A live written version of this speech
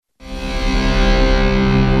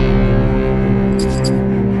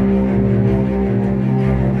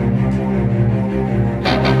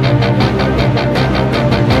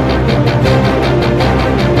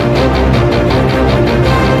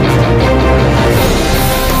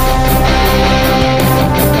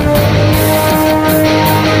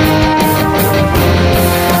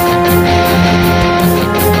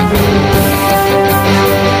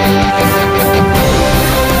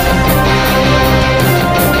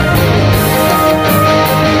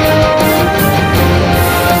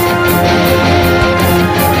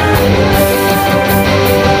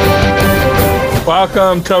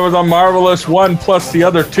welcome to the Marvelous One plus the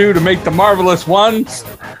other two to make the Marvelous Ones.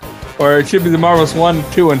 Or it should be the Marvelous 1,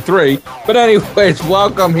 2, and 3. But anyways,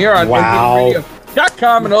 welcome here on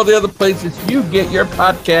NBCRadio.com and all the other places you get your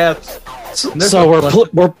podcasts. So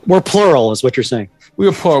we're plural is what you're saying.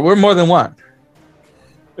 We're plural. We're more than one.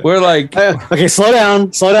 We're like... okay, slow down,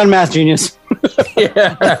 math genius.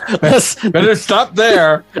 Yeah. Better stop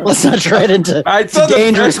there. Let's not tread into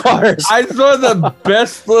dangerous waters. I saw the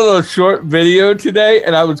best little short video today,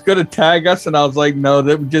 and I was going to tag us, and I was like, no,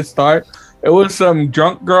 that would just start. It was some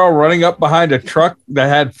drunk girl running up behind a truck that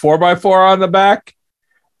had 4x4 on the back,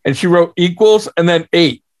 and she wrote equals and then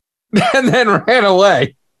 8, and then ran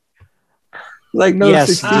away. Like no,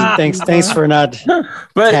 yes, thanks for not.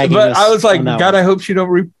 but I was like, God, I hope she don't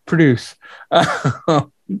reproduce.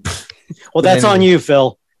 Well, that's on you,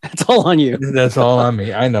 Phil. That's all on you. That's all on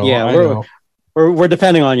me. I know. Yeah, we're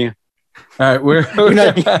depending on you. All right,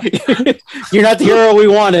 you're not the hero we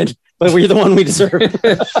wanted. But we're the one we deserve.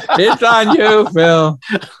 It's on you, Phil.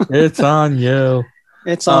 It's on you.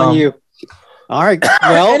 It's on you. All right.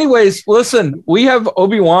 Well, anyways, listen, we have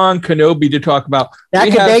Obi-Wan Kenobi to talk about.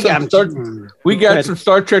 We got some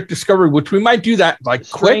Star Trek Discovery, which we might do that like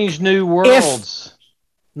Strange quick. New Worlds,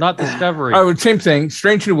 not Discovery. Oh, same thing.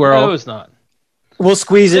 Strange New World. No, it's not. We'll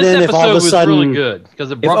squeeze it in if all of a sudden really good because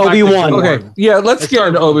it brought Obi-Wan. Okay, yeah, let's get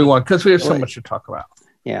into Obi-Wan because we have so much to talk about.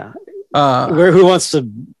 Yeah. Who wants to?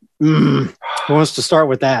 Who wants to start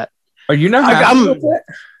with that? Are you not happy with it?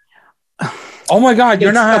 Oh my God,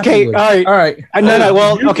 you're not happy. Okay, with all right. No.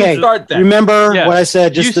 Well, okay. Remember what I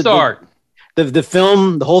said? Just you start. The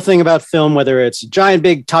film, the whole thing about film, whether it's giant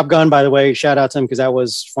big Top Gun, by the way, shout out to him because that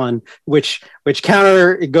was fun. Which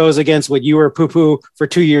counter it goes against what you were poo-poo for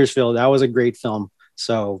 2 years, Phil. That was a great film.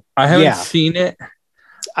 So I haven't seen it.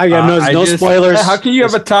 I got no spoilers. How can you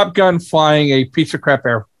have a Top Gun flying a piece of crap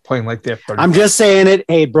airplane like that? I'm just saying it.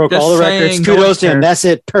 Hey, it broke all the records. Kudos to him. That's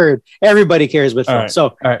it. Turd. Everybody cares but Phil. Right.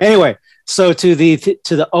 So anyway, so to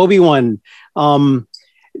the Obi-Wan.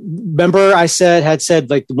 Remember, I had said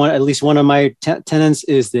like at least one of my tenets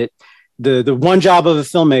is that the one job of a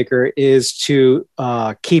filmmaker is to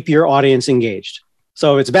keep your audience engaged.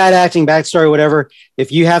 So if it's bad acting, bad story, whatever,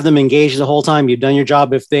 if you have them engaged the whole time, you've done your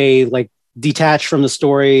job. If they like detach from the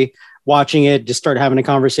story, watching it, just start having a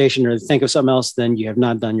conversation or think of something else, then you have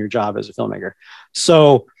not done your job as a filmmaker.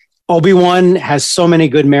 So Obi-Wan has so many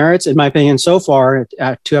good merits, in my opinion, so far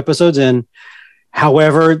at 2 episodes in.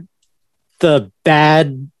 However, the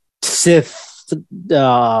bad Sith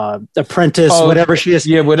apprentice, whatever she is,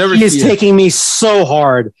 she is taking me so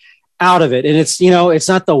hard out of it. And it's, it's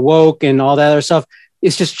not the woke and all that other stuff.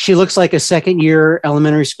 It's just, she looks like a second-year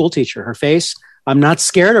elementary school teacher. Her face, I'm not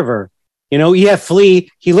scared of her. You have Flea.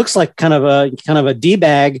 He looks like kind of a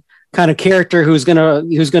D-bag kind of character who's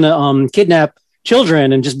gonna kidnap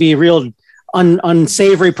children and just be a real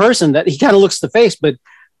unsavory person. That he kind of looks the face, but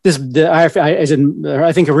I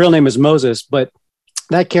think her real name is Moses. But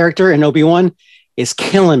that character in Obi-Wan is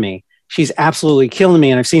killing me. She's absolutely killing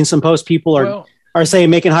me. And I've seen some posts people are saying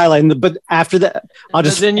making highlight. But after that, I'll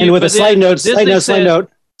just end with a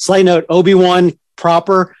slight note. Obi-Wan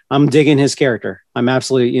proper. I'm digging his character. I'm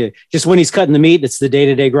absolutely just when he's cutting the meat, it's the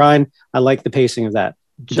day-to-day grind. I like the pacing of that.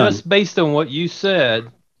 Just based on what you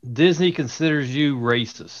said, Disney considers you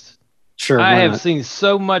racist. Sure. I have seen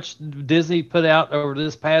so much Disney put out over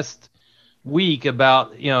this past week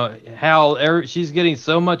about, how she's getting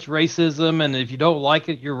so much racism. And if you don't like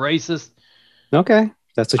it, you're racist. Okay.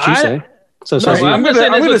 That's what you say. So sorry. I'm going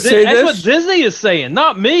to say that's what Disney is saying,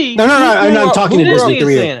 not me. No. I'm talking to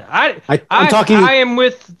Disney. I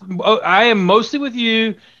am mostly with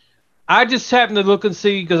you. I just happened to look and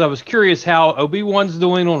see because I was curious how Obi-Wan's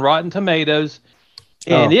doing on Rotten Tomatoes,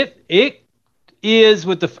 and it is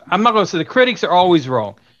with the. I'm not going to say the critics are always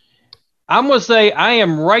wrong. I'm going to say I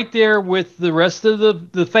am right there with the rest of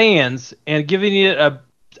the fans and giving it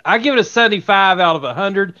I give it a 75 out of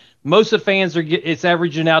 100. Most of the fans it's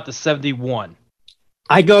averaging out to 71.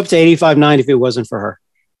 I'd go up to 85, 90 if it wasn't for her.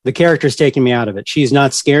 The character's taking me out of it. She's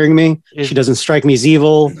not scaring me. She doesn't strike me as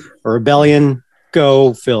evil or rebellion.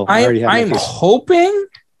 Go, Phil. I'm hoping,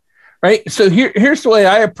 right? So here's the way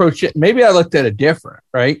I approach it. Maybe I looked at it different,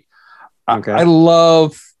 right? Okay. I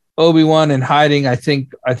love Obi-Wan in hiding. I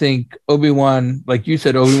think Obi-Wan, like you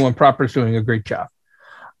said, Obi-Wan proper is doing a great job.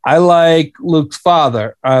 I like Luke's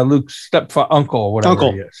father, Luke's uncle,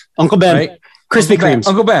 whatever he is. Uncle Ben. Right? Krispy Kremes.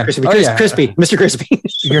 Uncle Ben. Crispy. Mr. Crispy.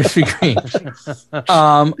 Krispy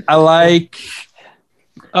Kremes. I like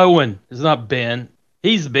Owen. It's not Ben.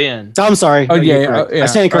 He's Ben. I'm sorry. Oh, yeah. I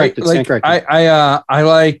stand corrected. I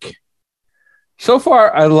like, so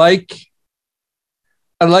far, I like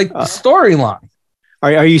the storyline.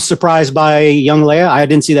 Are you surprised by young Leia? I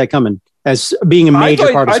didn't see that coming as being a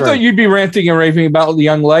major part of the story. I thought you'd be ranting and raving about the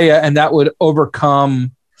young Leia, and that would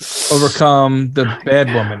overcome the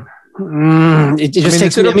bad woman. It just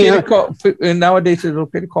takes me. Nowadays, is it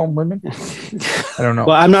okay to call them women? I don't know.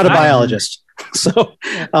 Well, I'm not a biologist, so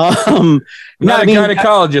I'm not a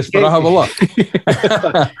gynecologist, but I'll have a look.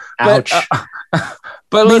 Ouch.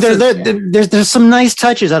 But there's some nice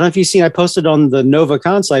touches. I don't know if you've seen. I posted on the Nova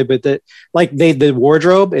Con site, but the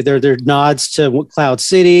wardrobe, they're nods to Cloud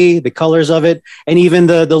City, the colors of it, and even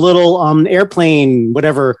the little airplane,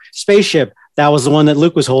 whatever spaceship. That was the one that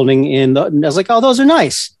Luke was holding in. I was like, oh, those are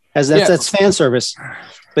nice. That's fan service.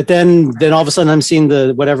 But then all of a sudden, I'm seeing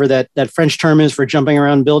the whatever that French term is for jumping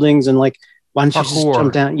around buildings and like, why don't you just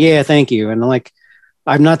jump down? Yeah, thank you. And I'm like,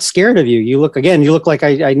 I'm not scared of you. You look like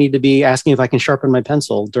I need to be asking if I can sharpen my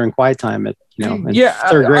pencil during quiet time at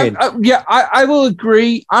third grade. I will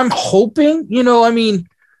agree. I'm hoping,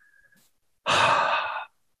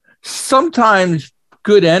 sometimes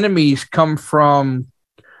good enemies come from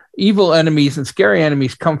evil enemies and scary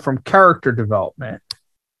enemies come from character development.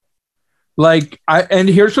 And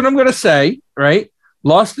here's what I'm going to say, right?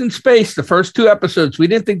 Lost in Space, the first 2 episodes, we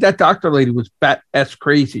didn't think that doctor lady was bat-ass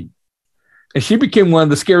crazy. And she became one of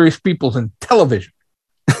the scariest people in television.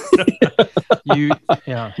 He does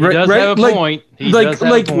have a point.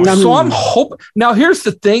 So I'm hoping. Now, here's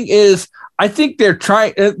the thing: is I think they're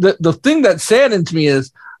trying. The thing that saddens me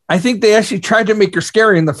is I think they actually tried to make her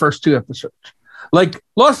scary in the first 2 episodes. Like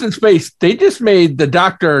Lost in Space, they just made the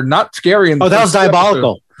doctor not scary. That was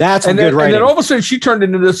diabolical. Episode. That's good writing. And then all of a sudden, she turned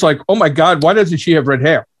into this like, oh my god, why doesn't she have red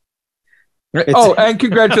hair? And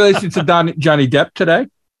congratulations to Johnny Depp today.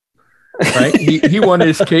 Right, he won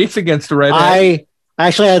his case against the red. I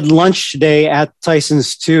actually had lunch today at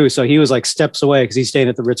Tyson's too, so he was like steps away because he's staying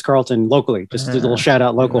at the Ritz-Carlton locally. Just a little shout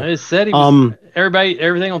out local. I said he was,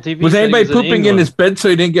 everything on TV. Was anybody pooping in his bed so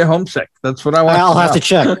he didn't get homesick? That's what I want. I'll have to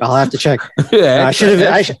check. Yeah, I should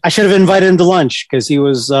have invited him to lunch because he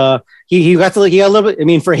was he got a little bit. I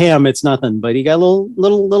mean, for him it's nothing, but he got a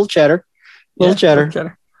little cheddar, little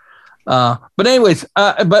cheddar. But anyways,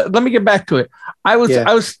 but let me get back to it.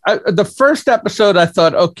 The first episode, I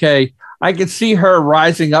thought, okay, I could see her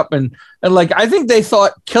rising up and like, I think they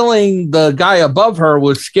thought killing the guy above her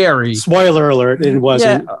was scary. Spoiler alert. It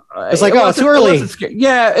wasn't. It's like, too early.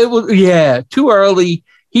 It was. Yeah. Too early.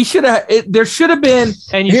 He should have, there should have been.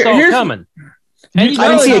 And you saw it coming. I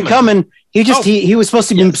didn't see it coming. He was supposed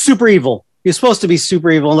to be super evil. He was supposed to be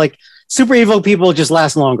super evil. Like super evil people just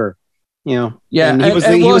last longer. Yeah. And here's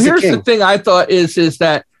the thing I thought is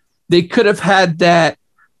that they could have had that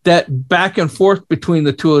back and forth between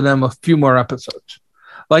the two of them a few more episodes.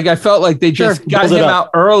 Like I felt like they just got him out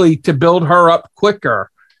early to build her up quicker.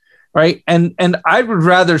 Right. And I would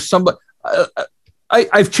rather somebody,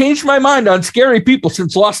 I've changed my mind on scary people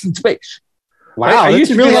since Lost in Space. Wow. I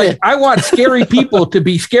used to be like, I want scary people to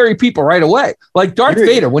be scary people right away. Like Darth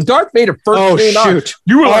Vader. When Darth Vader first came out,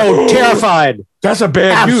 you were like, terrified. That's a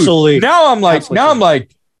bad dude. Now I'm like,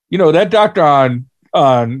 that doctor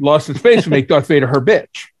on Lost in Space would make Darth Vader her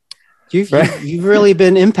bitch. You've really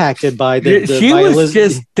been impacted by she was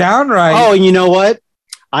just downright. Oh, and you know what?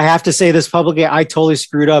 I have to say this publicly. I totally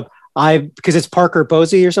screwed up. Because it's Parker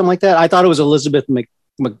Posey or something like that. I thought it was Elizabeth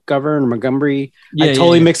McGovern or Montgomery. I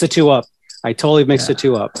totally mixed the two up.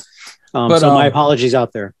 So my apologies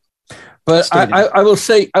out there. But I will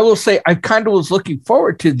say, I kind of was looking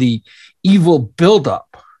forward to the evil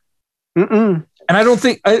buildup. And I don't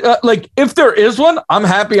think, if there is one, I'm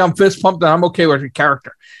happy, I'm fist pumped, and I'm okay with her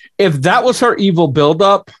character. If that was her evil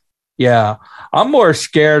buildup, yeah, I'm more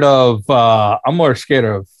scared of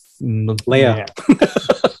Leia.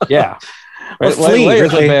 Yeah. Right?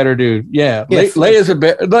 Leia's a better dude. Yeah. Leia's a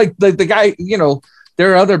bit like the guy,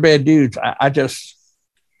 there are other bad dudes. I just,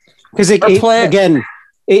 because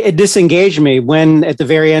it disengaged me when at the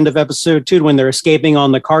very end of episode 2, when they're escaping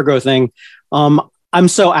on the cargo thing. I'm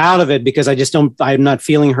so out of it because I'm not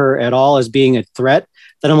feeling her at all as being a threat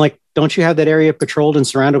that I'm like, don't you have that area patrolled and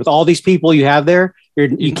surrounded with all these people you have there?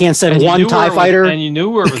 You can't send one TIE fighter. And you knew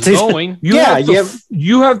where it was going. You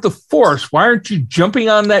have the Force. Why aren't you jumping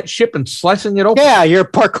on that ship and slicing it open? Yeah, you're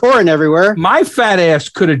parkouring everywhere. My fat ass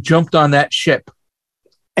could have jumped on that ship.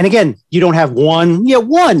 And again, you don't have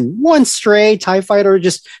one stray TIE fighter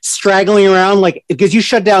just straggling around, like, because you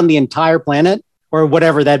shut down the entire planet or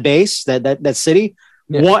whatever, that base, that city.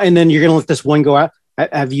 Yeah. And then you're going to let this one go out.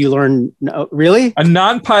 Have you learned? No, really? A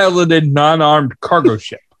non-piloted, non-armed cargo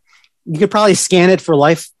ship. You could probably scan it for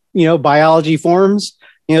life, biology forms.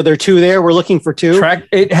 There are 2 there. We're looking for 2.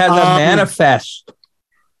 It has a manifest.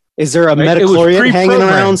 Is there a Right? It was metachlorian hanging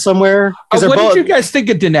pre-programmed. around somewhere? What did you guys think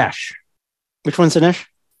of Dinesh, Which one's Dinesh?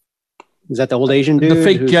 Is that the old Asian dude? the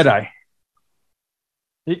fake who's- Jedi?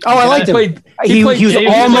 Oh, I liked him. Played, He was James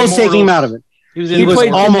almost Immortals. taking him out of it. He was he in was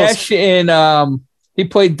played almost- Dinesh in. He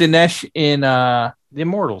played Dinesh in. The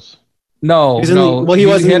Immortals. No, He was in the- no. well, he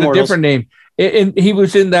was in had a Immortals. different name. And he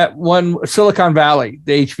was in that one Silicon Valley,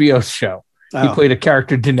 the HBO show. He Oh. played a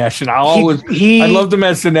character Dinesh, and I He loved him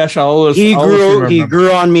as Dinesh. he I always grew remember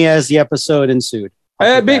him. on me as the episode ensued.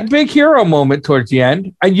 A big hero moment towards the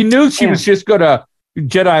end. And you knew she was just going to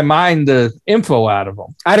Jedi mind the info out of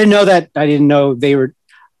him. I didn't know that. I didn't know they were.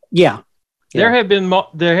 Yeah. There have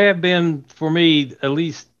been for me at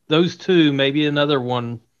least those two, maybe another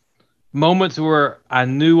one, moments where I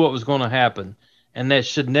knew what was going to happen, and that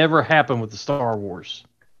should never happen with the Star Wars.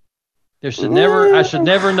 I should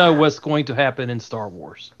never know what's going to happen in Star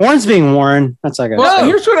Wars. Warren's being Warren. That's like Well,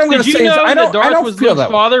 here's what I'm going to Did say. you know I that Darth don't was feel Luke's that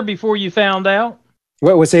way. father before you found out?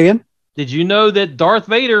 what's it again? Did you know that Darth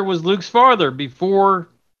Vader was Luke's father before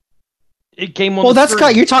it came on? Well, the that's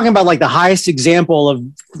screen? you're talking about like the highest example of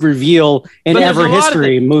reveal in But there's ever a lot of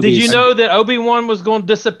history things. movies. Did you know that Obi-Wan was going to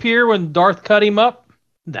disappear when Darth cut him up?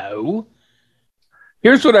 No.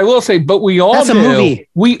 Here's what I will say, but we all That's a knew. movie.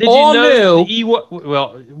 We Did all you know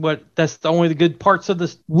knew. that's the only the good parts of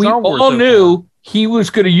the We Star Wars all so knew far. he was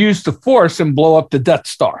going to use the Force and blow up the Death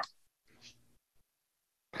Star.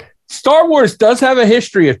 Star Wars does have a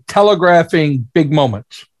history of telegraphing big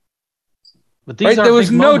moments. But these Right? are There was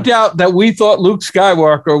big no moments. doubt that we thought Luke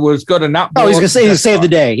Skywalker was going to not blow Oh, he's up going to say the he Death saved the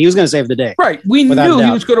Star. day. He was going to save the day. Right. We Without a knew he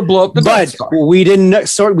doubt. was going to blow up the Death But Star. we didn't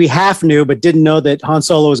know, we half knew, but didn't know that Han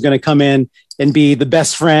Solo was going to come in and be the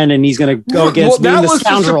best friend, and he's going to go against being that the was the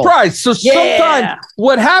scoundrel. surprise. So Yeah. sometimes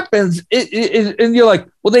what happens is, and you're like,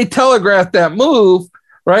 well, they telegraphed that move,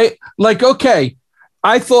 right? Like, okay,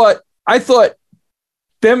 I thought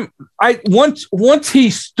them. Once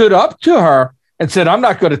he stood up to her and said, "I'm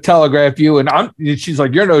not going to telegraph you," and she's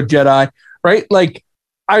like, "You're no Jedi," right? Like,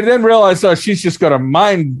 I then realized, oh, she's just going to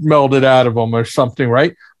mind meld it out of him or something,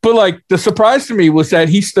 right? But like, the surprise to me was that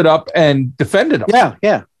he stood up and defended him. Yeah,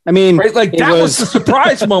 yeah. I mean, Right, like it that was the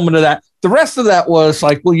surprise moment of that. The rest of that was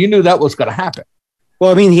like, well, you knew that was going to happen. well,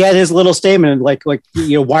 I mean, he had his little statement, like, why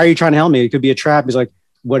are you trying to help me? It could be a trap. He's like,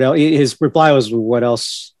 what else? His reply was, what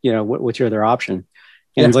else? What's your other option?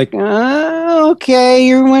 And it's like, okay,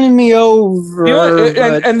 you're winning me over. You know,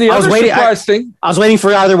 but and the I was other waiting. surprise thing, I was waiting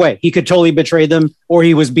for either way. He could totally betray them, or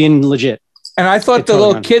he was being legit. and I thought It the totally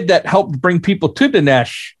little happened. kid that helped bring people to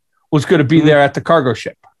Dinesh was going to be Mhm. there at the cargo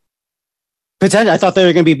ship. Potentially, I thought they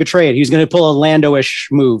were going to be betrayed. He was going to pull a Lando-ish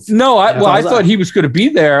move. No, I Yeah, thought he was going to be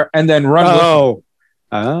there and then run. with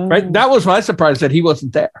them, right? That was my surprise that he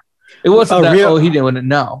wasn't there. It wasn't he didn't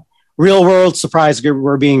know. Real world surprise.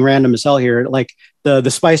 We're being random as hell here. Like the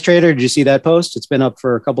spice trader. Did you see that post? It's been up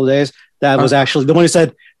for a couple of days. That was actually the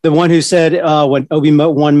one who said when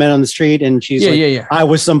Obi-Wan met on the street and she's Yeah. I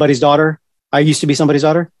was somebody's daughter. I used to be somebody's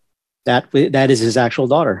daughter. That is his actual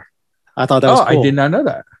daughter. I thought that was cool. I did not know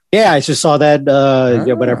that. Yeah, I just saw that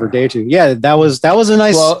whatever day or two. Yeah, that was a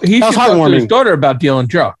nice. Well, he that should was talk to his heartwarming. daughter about dealing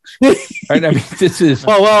drugs. Right? I mean, this is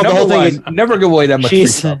Well, the whole thing is never give away that much.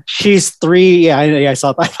 she's 3. Yeah, I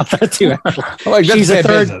thought that too. Actually, Like, that's she's a bad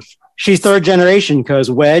third. business. She's third generation because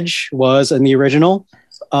Wedge was in the original.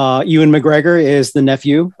 Ewan McGregor is the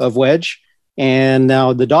nephew of Wedge, and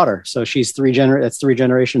now the daughter. So she's that's 3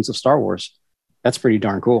 generations of Star Wars. That's pretty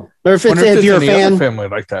darn cool. Or if you're a fan, family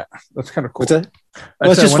like that, that's kind of cool. what's that? I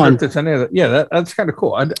Well, it's said, just I wonder fun. if there's any other. Yeah, that's kind of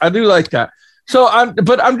cool. I do like that. So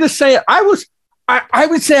I'm just saying, I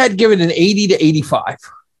would say I'd give it an 80 to 85.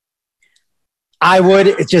 I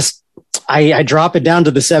would I drop it down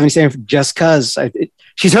to the 77 just because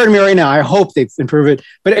she's hurting me right now. I hope they improve it.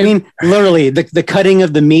 But I mean, literally the cutting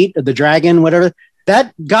of the meat of the dragon, whatever,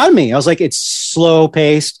 that got me. I was like, it's slow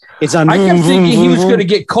paced. It's on. I kept thinking he was going to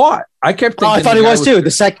get caught. I kept thinking. I thought he was too.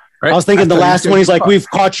 Right? I was thinking the thought he last gonna one. He's get like, caught. we've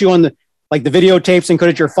caught you on the videotapes and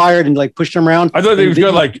could you're fired and like pushed him around. I thought he was And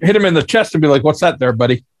going to like hit him in the chest and be like, "What's that there,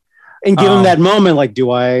 buddy?" and give him that moment. Like, do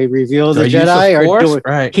I reveal the Do I use Jedi the or do Force? I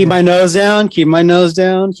Right. keep my nose down? Keep my nose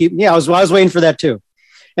down. I was waiting for that too.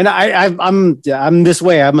 And I'm this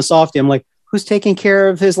way. I'm a softie. I'm like, who's taking care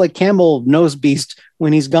of his like Campbell nose beast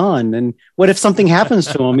when he's gone? And what if something happens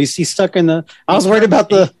to him? He's stuck in the. I was worried about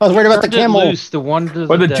the Turned it camel. loose, the one to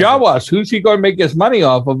Or the desert. Jawas. Who's he going to make his money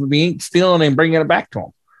off of if he ain't stealing and bringing it back to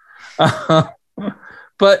him?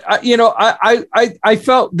 But I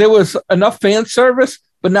felt there was enough fan service,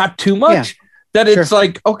 but not too much. That it's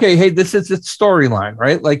like, okay, hey, this is its storyline,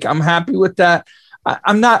 right? Like, I'm happy with that.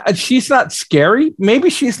 I'm not. She's not scary. Maybe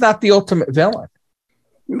she's not the ultimate villain.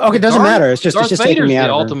 Okay, it doesn't matter. It's just taking me out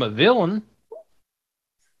the of ultimate villain.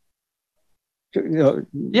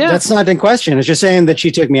 Yeah, that's not in question. It's just saying that she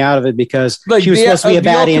took me out of it because she was supposed to be a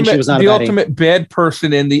baddie and she was not a baddie. The ultimate bad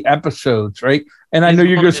person in the episodes, right? And I know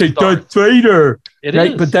you're going to say Darth Vader,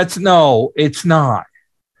 right? But it's not,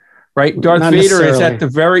 right? Darth Vader is at the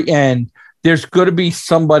very end. There's going to be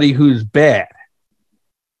somebody who's bad,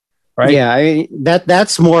 right? Yeah,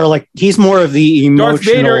 that's more like he's more of the emotional. Darth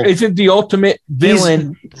Vader isn't the ultimate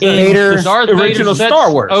villain in Darth original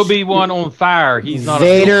Star Wars. Obi-Wan on fire. He's not.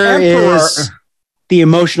 Vader is the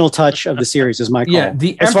emotional touch of the series, is my call. Yeah,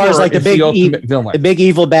 as far as like the big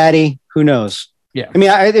evil baddie, who knows? Yeah, I mean,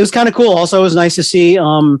 it was kind of cool. Also, it was nice to see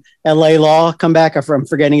L.A. Law come back. I'm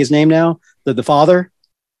forgetting his name now. The father.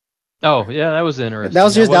 Oh yeah, that was interesting. That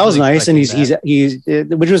was nice, and he's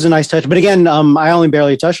which was a nice touch. But again, I only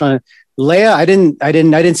barely touched on it. Leia, I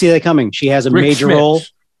didn't see that coming. She has a major role.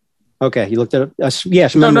 Okay, you looked at it.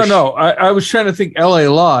 Yes, no. I was trying to think L.A.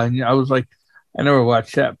 Law, and I was like, I never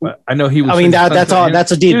watched that, but I know he was. I mean,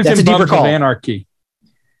 that's a deeper call. Anarchy.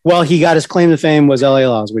 Well, he got his claim to fame was L.A.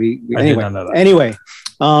 Laws, but anyway.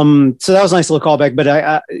 So that was a nice little callback.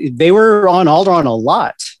 But they were on Alderaan a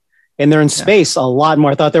lot, and they're in space a lot more.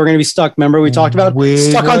 I thought they were going to be stuck. Remember we talked about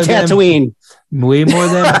stuck on Tatooine. Way more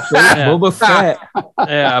than Boba Fett.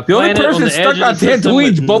 Yeah, the only person stuck on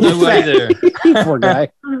Tatooine is Boba Fett. Poor guy.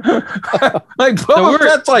 Like Boba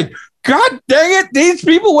Fett's like, God dang it! These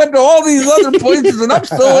people went to all these other places, and I'm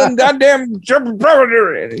still in goddamn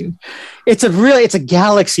Predator. It's a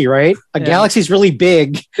galaxy, right? Galaxy's really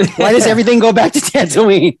big. Why does everything go back to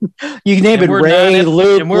Tatooine? You name it, Rey,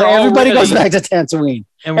 Luke. Everybody goes back to Tatooine.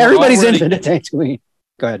 Everybody's into Tatooine.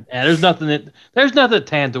 Go ahead. Yeah, there's nothing at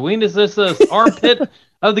Tatooine. It's just the armpit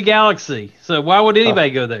of the galaxy. So why would anybody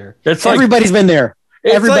go there? It's like, everybody's been there.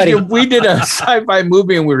 Everybody. Like if we did a sci-fi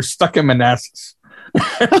movie and we were stuck in Manassas.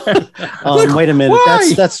 Wait a minute.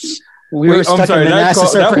 Why? We were stuck in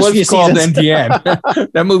Manassas. That was called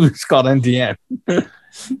NTN. That movie was called NTN.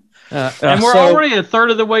 And we're already a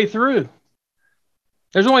third of the way through.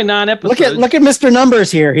 There's only 9 episodes. Look at Mr.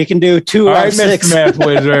 Numbers here. He can do 2 out of 6. Mr. Math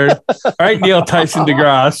Wizard. All right, Neil Tyson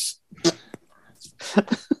DeGrasse.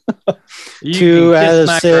 2 out of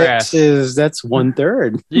 6 that's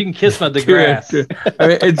 1/3. You can kiss my DeGrasse. I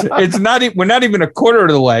mean, it's not. We're not even a quarter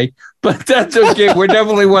of the way, but that's okay. We're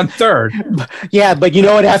definitely 1/3. Yeah, but you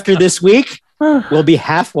know what? After this week, we'll be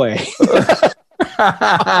halfway.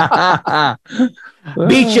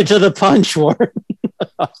 Beat you to the punch, Warren.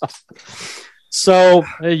 So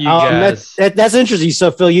that's interesting. So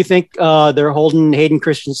Phil, you think they're holding Hayden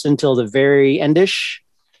Christensen till the very endish?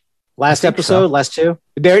 Last episode, last 2.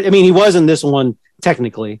 I mean, he was in this one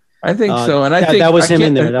technically. I think so, and I think that was him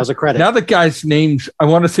in there. That was a credit. Now the guy's name's I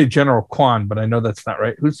want to say General Quan, but I know that's not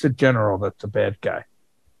right. Who's the general? That's the bad guy.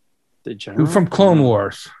 The general from Clone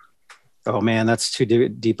Wars. Oh man, that's too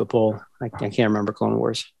deep a pull. I can't remember Clone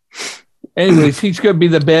Wars. Anyways, he's going to be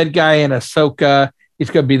the bad guy in Ahsoka. He's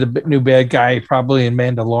going to be the new bad guy probably in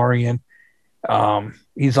Mandalorian.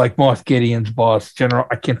 He's like Moff Gideon's boss, General.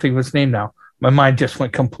 I can't think of his name now. My mind just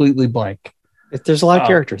went completely blank. There's a lot of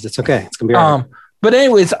characters. It's okay. It's gonna be all right. But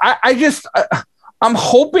anyways, I'm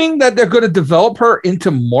hoping that they're going to develop her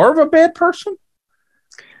into more of a bad person.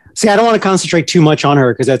 See, I don't want to concentrate too much on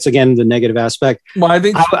her because that's again the negative aspect. Well, I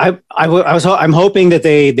think I'm hoping that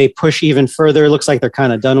they push even further. It looks like they're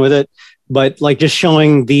kind of done with it, but like just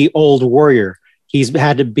showing the old warrior. He's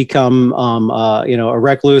had to become, a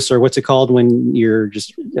recluse, or what's it called when you're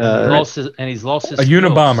just he's lost his a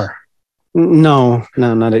Unabomber. No,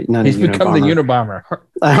 not he's become the Unabomber.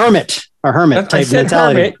 A hermit type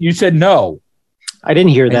mentality. Hermit. You said no. I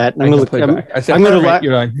didn't hear that. I'm going to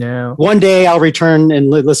You're like, no. One day I'll return and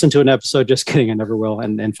listen to an episode. Just kidding. I never will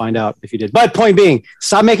and find out if you did. But point being,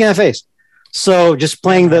 stop making that face. So just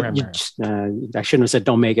playing I shouldn't have said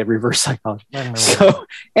don't make it reverse psychology. So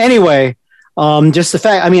anyway, just the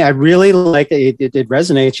fact, I mean, I really like that it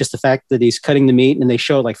resonates. Just the fact that he's cutting the meat and they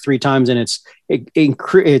show it like 3 times and it's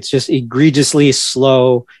just egregiously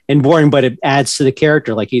slow and boring, but it adds to the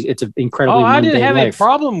character. Like it's an incredibly. I didn't have any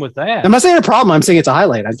problem with that. I'm not saying a problem. I'm saying it's a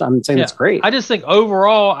highlight. I'm saying it's great. I just think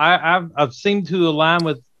overall, I've seemed to align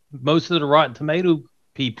with most of the Rotten Tomato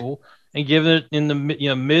people and give it in the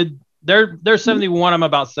mid. They're 71. I'm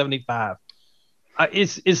about 75.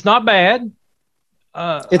 It's not bad.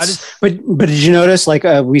 But did you notice, like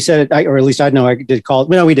we said, or at least I know I did call it.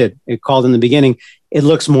 No, we did. It called in the beginning. It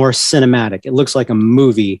looks more cinematic. It looks like a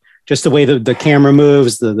movie. Just the way the camera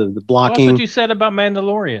moves, the blocking. That's what you said about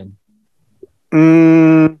Mandalorian.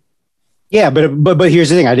 Yeah, but here's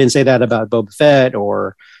the thing. I didn't say that about Boba Fett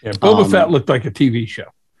or Boba Fett looked like a TV show.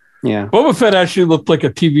 Yeah. Boba Fett actually looked like a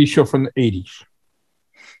TV show from the 80s.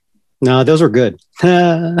 No, those were good.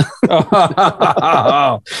 I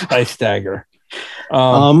stagger.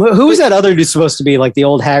 Who was that other dude supposed to be? Like the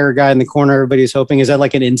old Haggard guy in the corner everybody's hoping? Is that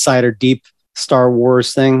like an insider deep Star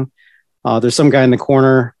Wars thing? There's some guy in the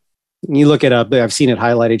corner. You look it up. I've seen it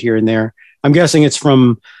highlighted here and there. I'm guessing it's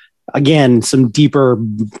from, again, some deeper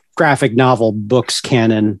graphic novel books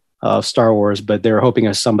canon of Star Wars, but they're hoping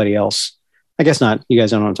it's somebody else. I guess not. You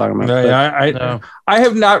guys don't know what I'm talking about. No, I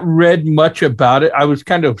have not read much about it. I was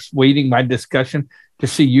kind of waiting my discussion to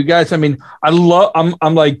see you guys. I mean, I love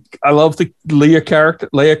the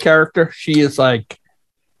Leia character. She's like,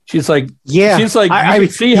 I can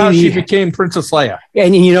see how she became Princess Leia.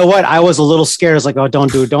 And you know what? I was a little scared. I was like, oh,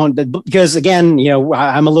 don't, because again, you know,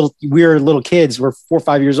 we're little kids. We're 4 or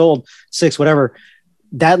 5 years old, 6, whatever.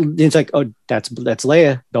 That it's like, oh, that's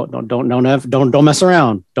Leia. Don't mess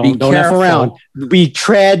around. Don't F around. We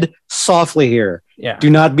tread softly here. Yeah. Do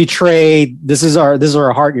not betray. This is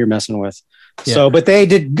our heart you're messing with. Yeah. So, but they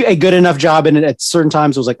did a good enough job, and at certain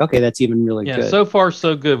times it was like, okay, that's even really good. So far,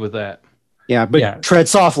 so good with that. Yeah, but tread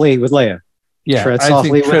softly with Leia. Yeah, tread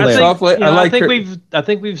softly with Leia. I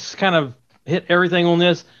think we've kind of hit everything on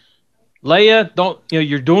this. Leia,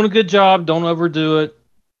 you're doing a good job. Don't overdo it.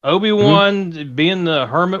 Obi-Wan being the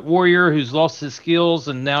hermit warrior who's lost his skills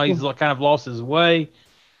and now he's kind of lost his way.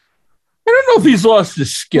 I don't know if he's lost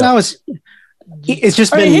his skill. No, it's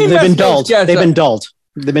just they've been dulled. They've been dulled.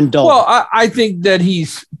 They've been dulled. Well, I think that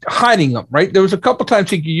he's hiding them, right? There was a couple times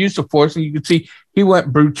he could use the Force, and you could see he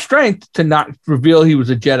went brute strength to not reveal he was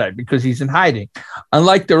a Jedi because he's in hiding.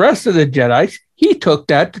 Unlike the rest of the Jedis, he took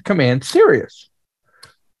that to command Sirius.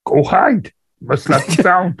 Go hide. Must not be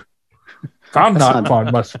found. Found not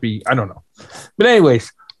found must be. I don't know. But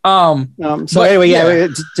anyways. To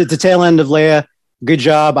the tail end of Leia, good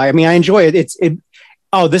job. I mean, I enjoy it.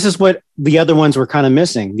 This is what the other ones were kind of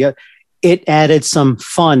missing. Yeah. It added some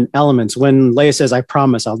fun elements when Leia says, I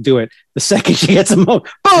promise I'll do it. The second she gets a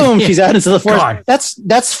boom, she's out into the Force. God.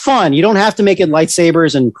 That's fun. You don't have to make it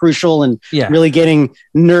lightsabers and crucial and really getting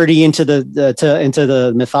nerdy into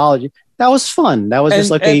the mythology. That was fun. That was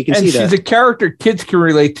just like you can see that. She's a character kids can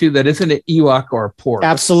relate to that isn't an Ewok or a Porg.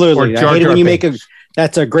 Absolutely. I hate it when you make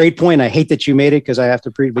that's a great point. I hate that you made it because I have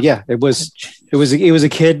to preach. But yeah, it was a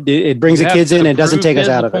kid. It brings the kids in and doesn't take us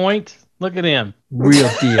out of it. Look at him.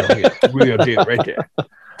 Real deal. Real deal right there.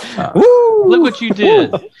 Look what you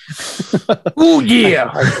did. Oh,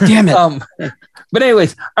 yeah. Damn it. But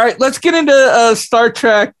anyways, all right, let's get into Star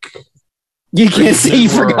Trek. You can't see. You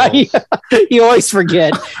forgot. You always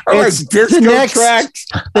forget. It's the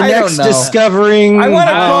next discovering. I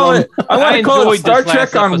want to call it Star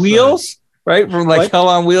Trek on Wheels. Right? From Hell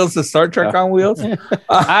on Wheels to Star Trek on Wheels.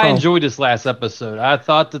 I enjoyed this last episode. I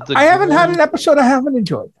thought that I haven't had an episode I haven't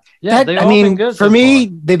enjoyed. Yeah, been good for me,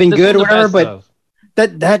 they've been good, whatever.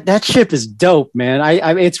 But that ship is dope, man.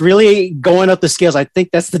 I it's really going up the scales. I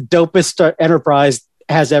think that's the dopest Enterprise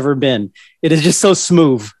has ever been. It is just so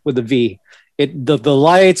smooth with the V. The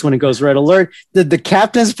lights when it goes red alert. The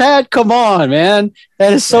captain's pad. Come on, man,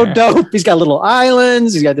 that is so dope. He's got little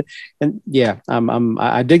islands. He's got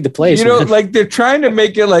I dig the place. You know, like they're trying to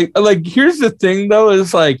make it like. Here's the thing, though,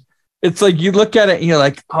 is like. It's like you look at it and you're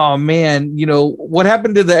like, oh man, you know what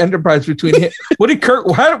happened to the Enterprise between him? What did Kirk?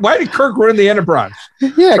 Why did Kirk run the Enterprise?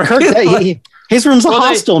 Yeah, right? Kirk. His room's a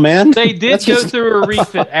hostel, man. They did go through a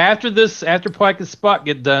refit after Pike and Spock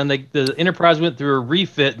get done. The Enterprise went through a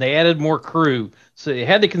refit and they added more crew, so they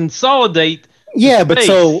had to consolidate. Yeah, but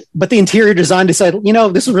the interior design decided,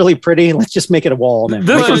 this is really pretty. Let's just make it a wall.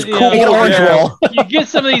 This was cool. Make it an orange wall. You get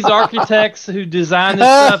some of these architects who design this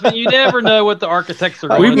stuff, and you never know what the architects are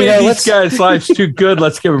going to do. We made these guys' lives too good.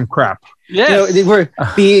 Let's give them crap. Yes.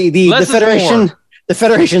 The Federation. The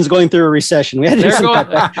Federation's going through a recession. We had to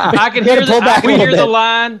I can hear the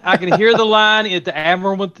line. I can hear the line at the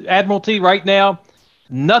Admiralty right now.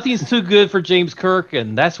 Nothing's too good for James Kirk,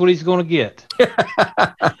 and that's what he's going to get.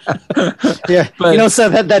 Yeah, but, so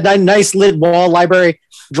that nice lit wall library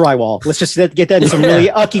drywall. Let's just get that in some really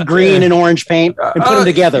ucky green and orange paint and put them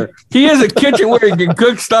together. He has a kitchen where he can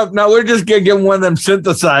cook stuff. Now we're just going to give him one of them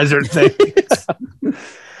synthesizer things.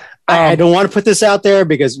 I don't want to put this out there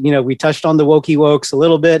because, we touched on the wokey wokes a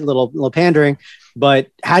little bit, little pandering, but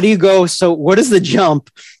how do you go? So what is the jump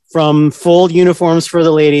from full uniforms for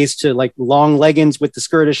the ladies to like long leggings with the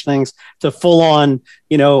skirtish things to full on,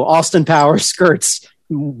 Austin Powers skirts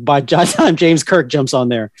by time James Kirk jumps on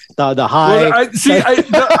there? The high. Well,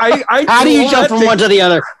 how do you jump from one to the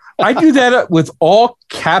other? I do that with all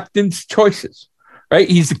captain's choices, right?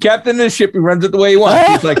 He's the captain of the ship. He runs it the way he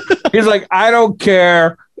wants. He's like, I don't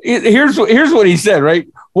care. Here's what he said, right?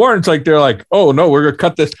 Warren's like, they're like, oh no, we're gonna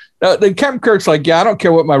cut this. Then Captain Kirk's like, yeah, I don't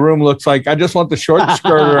care what my room looks like. I just want the short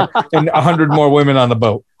skirt and 100 more women on the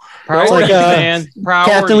boat. Priority, like, man. Captain,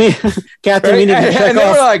 Priority. we need to check and they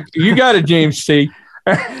off. were like, you got it, James T.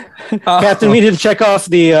 Captain, we need to check off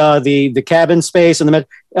the cabin space and the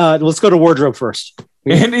let's go to wardrobe first.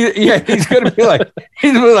 And he's gonna be like,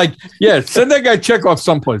 yeah, send that guy Chekhov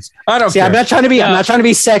someplace. I don't care. I'm not trying to be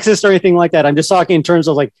sexist or anything like that. I'm just talking in in terms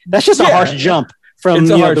of that's just a harsh jump from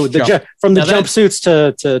the jumpsuits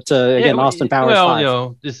to again Austin Powers.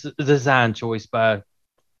 Well, this is a design choice by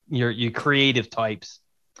your creative types.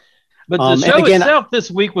 But the show itself this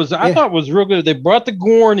week I thought was real good. They brought the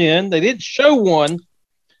Gorn in. They didn't show one,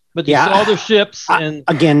 but you saw their ships. And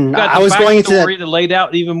I was going to that laid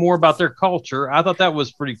out even more about their culture. I thought that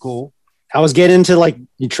was pretty cool. I was getting into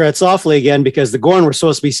you tread softly again because the Gorn were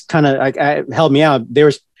supposed to be kind of held me out.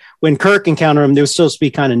 When Kirk encountered them, they were supposed to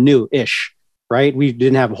be kind of new-ish, right? We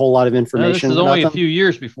didn't have a whole lot of information. This is only a few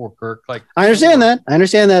years before Kirk. I understand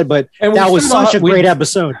that, but that was such a great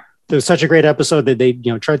episode. It was such a great episode that they,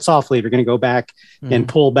 tread softly. If you're going to go back and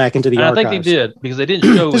pull back into the archives. I think they did because they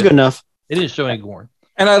didn't show it. Was good enough. They didn't show any Gorn.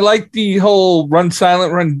 And I like the whole run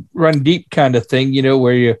silent, run deep kind of thing,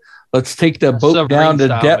 where let's take the boat down to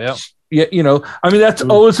depths. Yeah, I mean, that's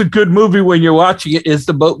always a good movie when you're watching it. Is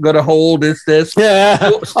the boat going to hold? Is this? Yeah.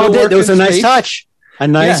 There was a nice touch.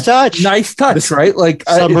 Nice touch, right? Like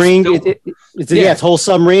submarine. It's whole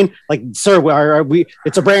submarine. Like, sir, are we?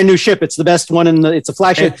 It's a brand new ship. It's the best one it's a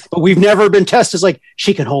flagship, but we've never been tested. It's like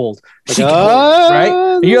she can hold. She can hold,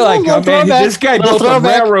 right? And you're like, oh man, this guy built a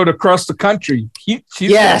railroad across the country. She's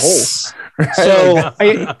yes. Right? So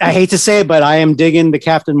I hate to say it, but I am digging the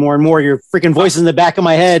captain more and more. Your freaking voice in the back of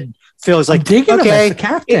my head feels like digging him as the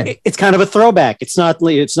captain. It's kind of a throwback. It's not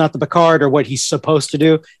the Picard or what he's supposed to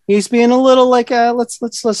do. He's being a little like let's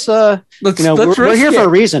we're here for a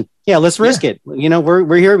reason. Yeah, let's risk it.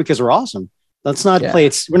 We're here because we're awesome. Let's not play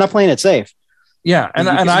it. We're not playing it safe. Yeah, and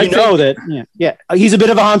I know that. Yeah, he's a bit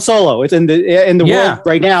of a Han Solo. It's in the world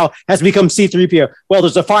right now has become C-3PO. Well,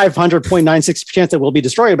 there's a 500.96% chance that we'll be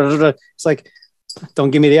destroyed. But it's like, don't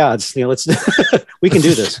give me the odds. Let's we can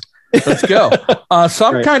do this. Let's go. So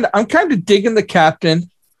I'm kind of digging the captain.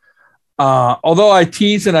 Although I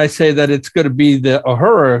tease and I say that it's going to be the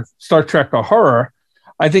Uhura, Star Trek Uhura.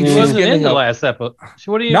 I think she wasn't in the last episode.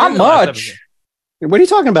 What are you? Not much. What are you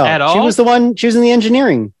talking about? At all? She was the one. She was in the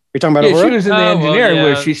engineering. You're talking about Uhura? She was in the engineering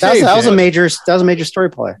where she that was a major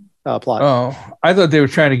story plot. Oh, I thought they were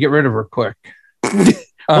trying to get rid of her quick.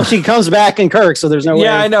 Well, she comes back in Kirk, so there's no way.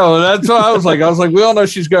 Yeah, I know. That's what I was like. We all know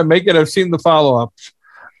she's going to make it. I've seen the follow-ups.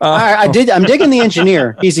 I'm digging the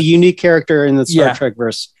engineer. He's a unique character in the Star Trek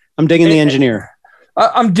verse. I'm digging the engineer.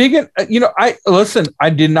 I'm digging. I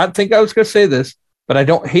did not think I was going to say this, but I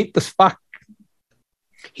don't hate the Spock.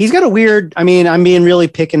 He's got a weird. I mean, I'm being really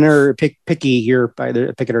picky here by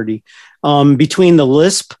the picketerdy. Between the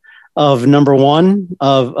lisp of number one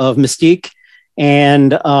of Mystique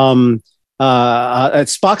and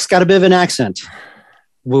Spock's got a bit of an accent.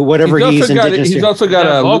 Whatever he's indigenous to. He's also got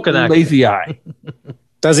a lazy eye.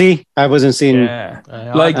 Does he? I wasn't seeing. Yeah.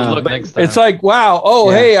 It's like, wow. Oh,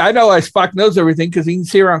 hey, I know Spock knows everything because he can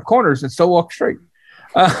see around corners and still walk straight.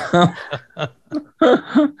 I'm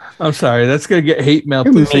sorry. That's going to get hate mail.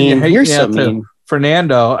 You're so mean.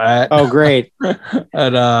 Fernando at great at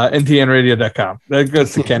ntnradio.com. That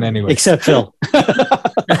goes to Ken anyway. Except Phil.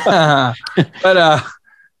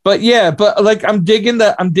 But like I'm digging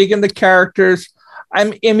the characters.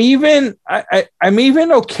 I'm even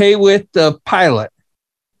okay with the pilot.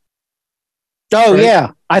 Oh right?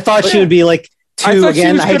 Yeah, I thought she would be like two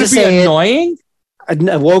again. I hate to say annoying,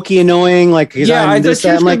 wokey annoying. Like I thought she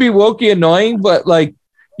was going to be wokey annoying, but like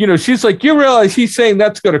she's like, you realize he's saying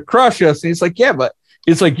that's going to crush us, and he's like, yeah, but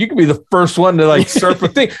it's like you can be the first one to like surf a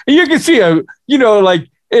thing, and you can see it's like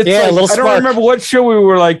a little spark. I don't remember what show we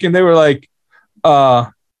were like, and they were like,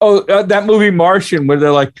 that movie Martian, where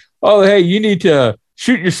they're like, oh hey, you need to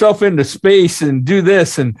shoot yourself into space and do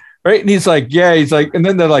this and. Right. And he's like, and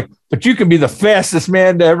then they're like, but you can be the fastest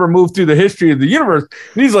man to ever move through the history of the universe.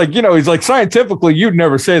 And he's like, scientifically, you'd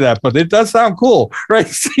never say that, but it does sound cool. Right.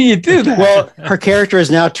 So you do that. Well, her character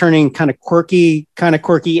is now turning kind of quirky,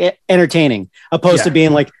 entertaining, opposed to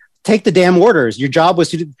being like, take the damn orders. Your job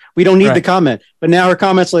was to, we don't need the comment. But now her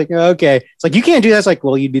comment's like, okay. It's like, you can't do that. It's like,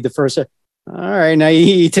 well, you'd be the first. All right. Now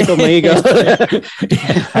you tickled my ego. All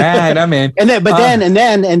right, I'm in. And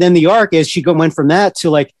then the arc is she went from that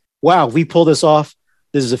to like, wow, we pull this off.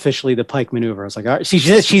 This is officially the Pike maneuver. I was like, all right, she's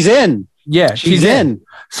in. Yeah, she's in.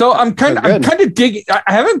 So I'm kind of digging. I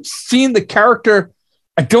haven't seen the character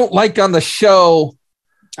I don't like on the show.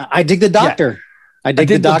 I dig the Doctor. I dig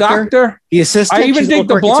the doctor. The assistant. I even dig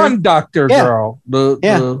the blonde doctor girl.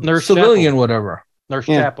 The Nurse civilian, Chapel. whatever. Nurse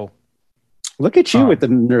Chapel. Look at you with the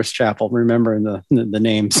Nurse Chapel, remembering the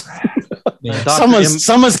names.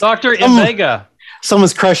 Someone's Dr. M. Vega.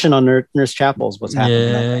 Someone's crushing on Nurse Chapel is what's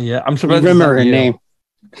happening. Yeah. I'm surprised. Remember her name.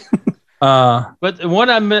 But when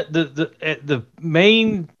I met the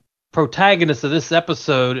main protagonist of this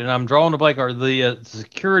episode, and I'm drawing a blank, are the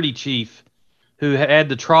security chief who had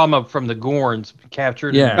the trauma from the Gorns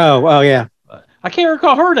captured. Yeah. Oh, yeah. I can't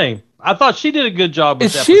recall her name. I thought she did a good job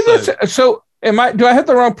with Is she episode. so do I have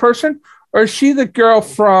the wrong person? Or is she the girl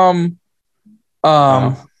from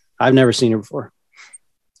I've never seen her before.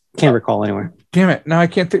 Can't recall anywhere. Damn it. Now I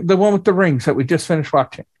can't think. The one with the rings that we just finished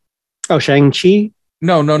watching. Oh, Shang-Chi?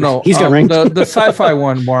 No. He's got rings. The sci-fi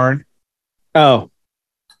one, Warren. Oh.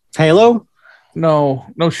 Halo? No,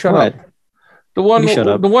 shut What? up. The one, You shut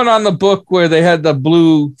up. the one on the book where they had the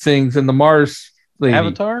blue things and the Mars lady.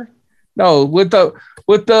 Avatar? No, with the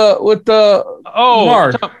Oh,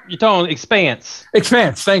 Mars. you're talking Expanse.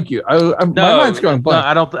 Expanse. Thank you. My mind's going blank. No,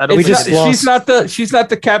 I don't. We think just it is. lost- She's not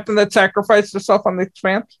the captain that sacrificed herself on the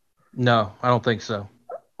Expanse. No, I don't think so.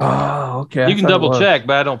 Oh, okay. You can double check,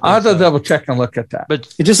 but I don't think I'll have so. to double check and look at that.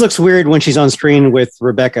 But It just looks weird when she's on screen with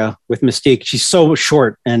Rebecca, with Mystique. She's so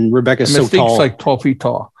short and Rebecca's so Mystique's tall. like 12 feet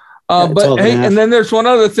tall. Yeah, But 12 and a hey, half. and then there's one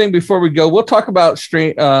other thing before we go. We'll talk about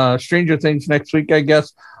Stranger Things next week, I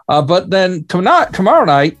guess. But then tomorrow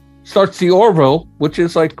night starts the Orville, which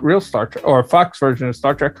is like real Star Trek or Fox version of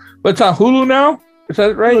Star Trek. But it's on Hulu now. Is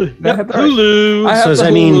that right? Did I have that right? Hulu. I have So does the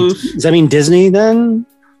that Hulus. mean Disney then?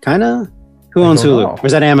 Kind of? Who owns don't Hulu? know. Or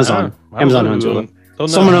is that Amazon? Amazon owns Hulu.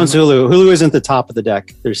 Someone owns Hulu. Hulu isn't the top of the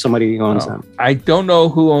deck. There's somebody who owns them. I don't know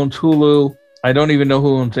who owns Hulu. I don't even know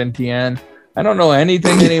who owns NTN. I don't know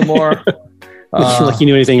anything anymore. Like you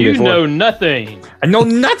knew anything You before. know nothing. I know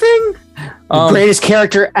nothing. Greatest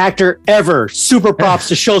character actor ever. Super props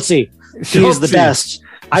to Schultze. He is the Schultze. best.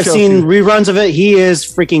 I've Schultze. seen reruns of it. He is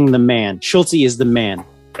freaking the man. Schultze is the man.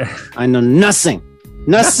 I know nothing.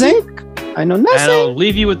 Nothing? I know And nothing. I'll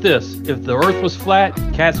leave you with this. If the earth was flat,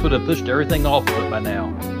 cats would have pushed everything off of it by now.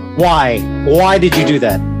 Why? Why did you do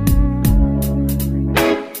that?